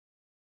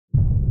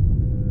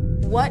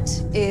What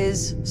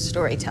is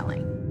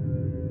storytelling?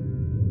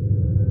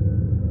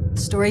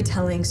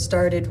 Storytelling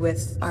started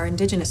with our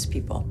indigenous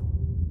people.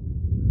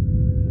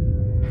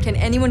 Can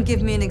anyone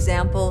give me an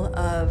example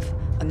of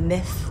a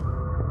myth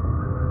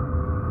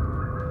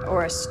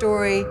or a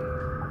story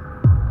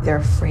they're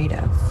afraid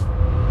of?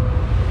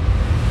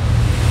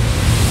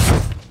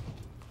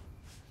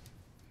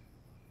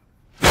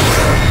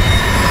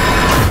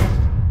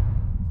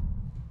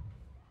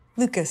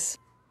 Lucas.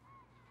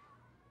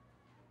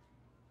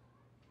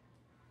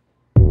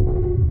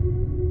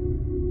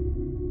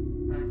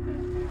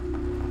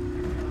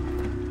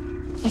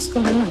 What's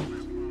going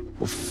on?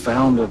 We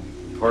found a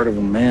part of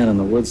a man in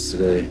the woods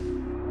today.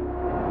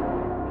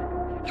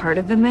 Part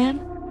of the man?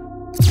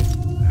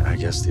 I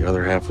guess the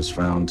other half was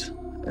found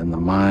in the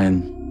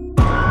mine.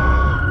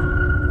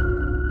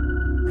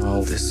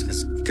 All this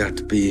has got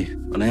to be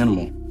an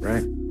animal,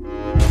 right?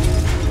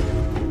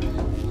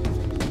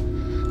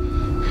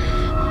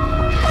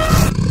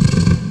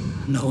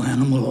 No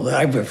animal that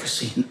I've ever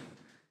seen.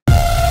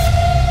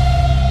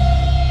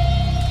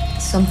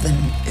 Something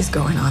is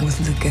going on with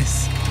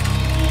Lucas.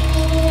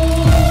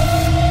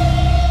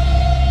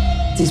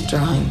 These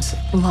drawings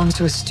belong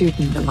to a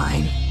student of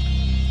mine.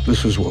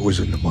 This is what was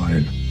in the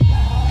mine.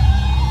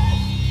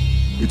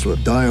 It's a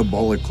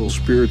diabolical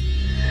spirit.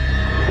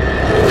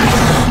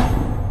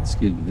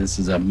 Excuse me, this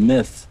is a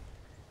myth.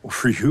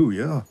 For you,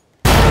 yeah.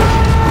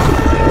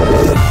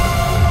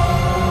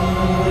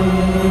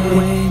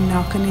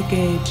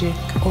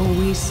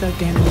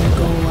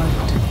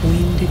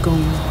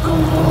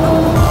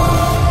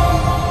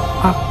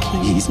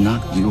 He's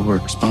not your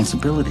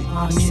responsibility. He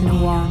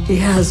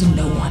has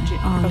no one.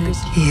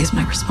 He is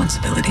my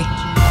responsibility.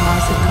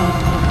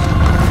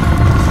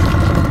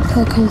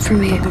 He'll come for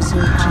me.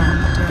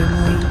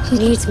 He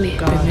needs me.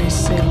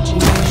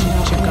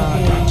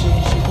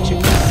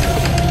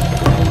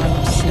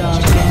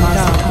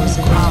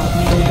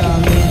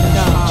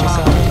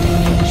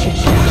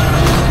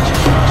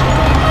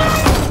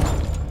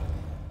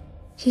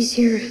 He's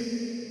here.